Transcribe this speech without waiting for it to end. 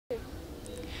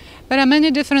There are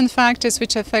many different factors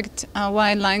which affect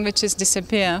why languages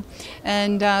disappear,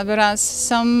 and there are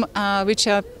some which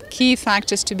are key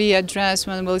factors to be addressed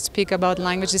when we'll speak about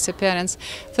language disappearance.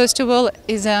 First of all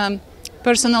is a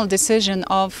personal decision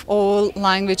of all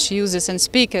language users and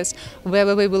speakers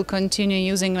whether we will continue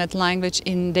using that language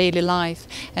in daily life.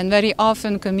 And very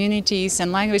often communities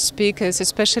and language speakers,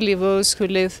 especially those who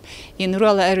live in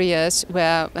rural areas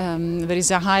where there is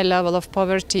a high level of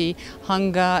poverty,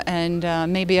 hunger, and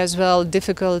maybe as well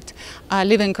difficult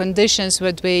living conditions,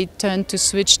 where they turn to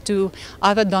switch to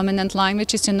other dominant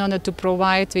languages in order to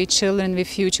provide their children with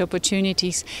future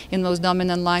opportunities in those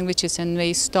dominant languages, and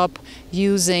they stop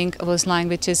using those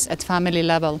languages at family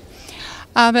level.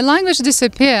 When language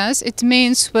disappears, it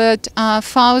means that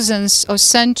thousands or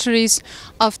centuries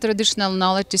of traditional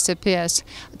knowledge disappears.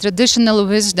 Traditional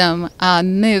wisdom,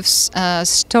 myths,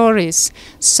 stories,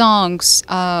 songs,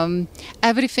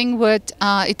 everything that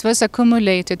it was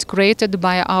accumulated, created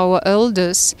by our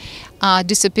elders,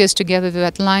 disappears together with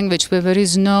that language, where there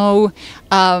is no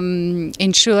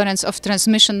insurance of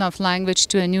transmission of language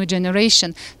to a new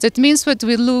generation. That means that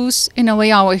we lose, in a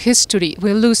way, our history.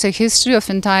 We lose a history of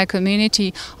entire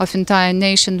community, of entire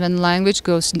nation, when language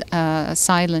goes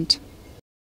silent.